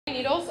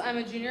Skittles. I'm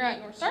a junior at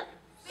North Star.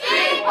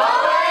 Sing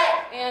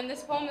poet! And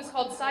this poem is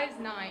called Size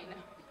 9.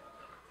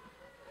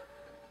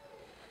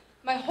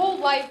 My whole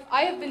life,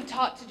 I have been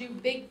taught to do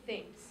big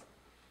things.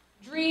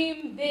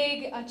 Dream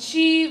big,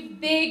 achieve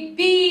big,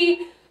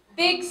 be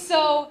big,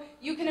 so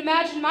you can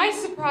imagine my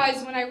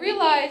surprise when I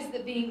realized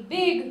that being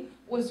big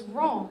was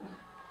wrong.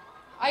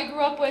 I grew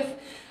up with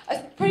a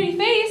pretty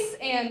face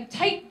and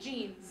tight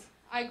jeans.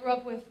 I grew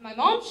up with my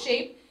mom's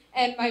shape,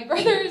 and my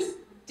brothers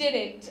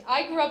didn't.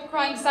 I grew up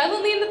crying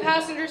silently in the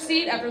passenger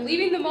seat after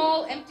leaving the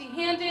mall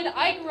empty-handed.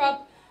 I grew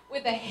up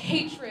with a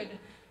hatred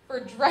for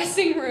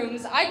dressing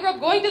rooms. I grew up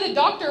going to the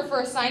doctor for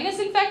a sinus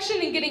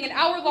infection and getting an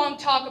hour-long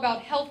talk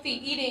about healthy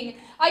eating.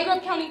 I grew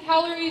up counting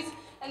calories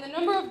and the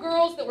number of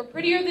girls that were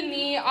prettier than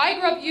me. I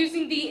grew up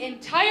using the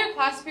entire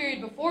class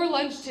period before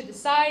lunch to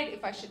decide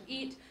if I should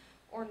eat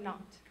or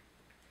not.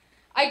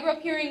 I grew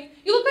up hearing,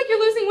 "You look like you're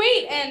losing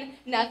weight," and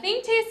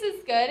 "Nothing tastes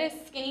as good as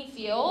skinny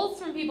feels,"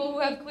 from people who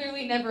have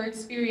clearly never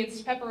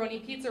experienced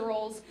pepperoni pizza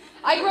rolls.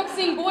 I grew up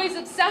seeing boys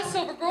obsess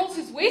over girls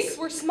whose waists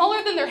were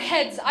smaller than their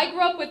heads. I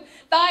grew up with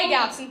thigh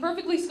gaps and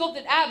perfectly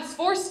sculpted abs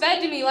force-fed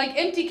to me like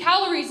empty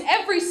calories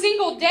every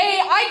single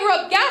day. I grew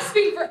up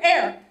gasping for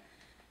air.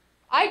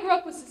 I grew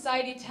up with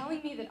society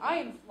telling me that I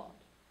am flawed.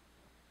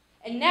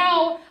 And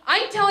now,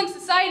 I'm telling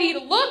society to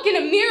look in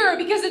a mirror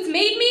because it's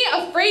made me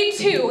afraid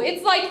too.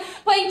 It's like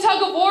playing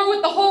tug of war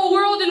with the whole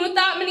world and with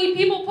that many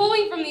people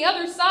pulling from the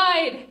other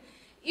side.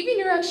 Even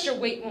your extra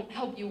weight won't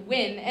help you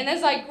win. And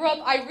as I grew up,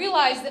 I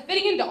realized that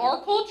fitting into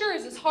our culture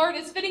is as hard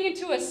as fitting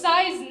into a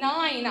size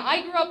 9.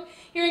 I grew up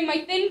hearing my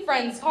thin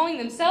friends calling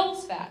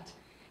themselves fat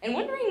and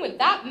wondering what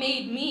that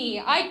made me.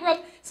 I grew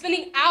up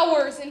spending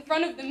hours in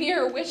front of the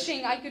mirror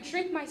wishing I could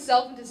shrink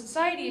myself into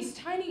society's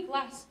tiny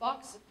glass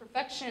box of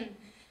perfection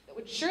that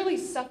would surely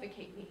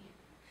suffocate me.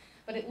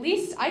 But at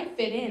least I'd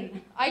fit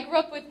in. I grew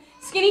up with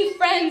skinny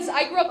friends.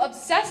 I grew up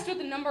obsessed with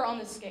the number on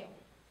the scale.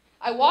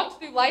 I walked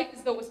through life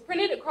as though it was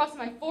printed across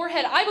my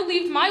forehead. I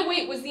believed my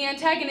weight was the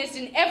antagonist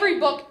in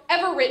every book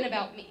ever written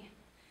about me.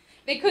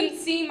 They couldn't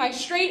see my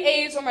straight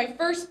A's or my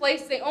first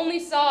place. They only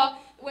saw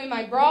the way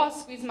my bra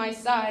squeezed my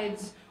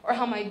sides or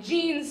how my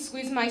jeans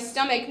squeezed my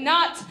stomach,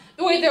 not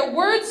the way their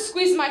words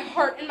squeezed my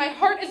heart. And my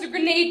heart is a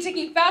grenade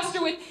ticking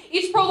faster with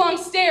each prolonged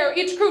stare,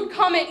 each crude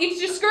comment, each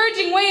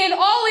discouraging weigh-in,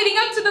 all leading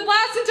up to the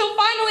blast until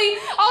finally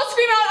I'll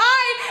scream out,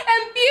 "I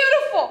am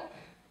beautiful!"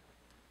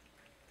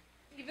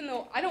 Even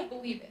though I don't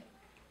believe it.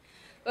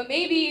 But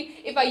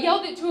maybe if I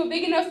yelled it to a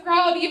big enough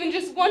crowd, even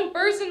just one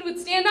person would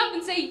stand up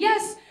and say,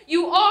 "Yes,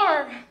 you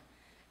are."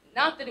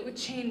 Not that it would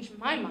change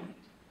my mind.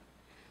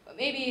 But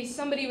maybe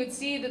somebody would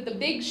see that the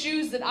big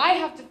shoes that I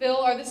have to fill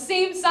are the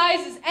same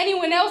size as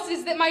anyone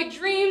else's, that my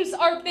dreams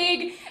are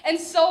big and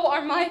so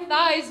are my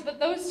thighs, but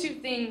those two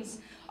things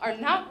are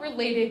not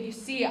related. You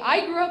see,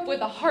 I grew up with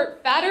a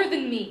heart fatter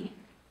than me.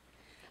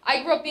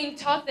 I grew up being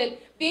taught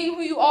that being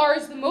who you are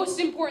is the most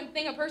important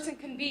thing a person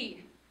can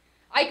be.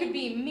 I could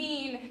be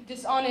mean,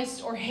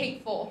 dishonest, or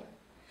hateful.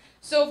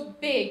 So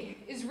if big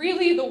is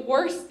really the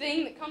worst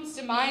thing that comes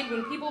to mind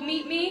when people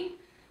meet me,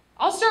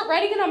 I'll start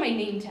writing it on my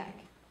name tag.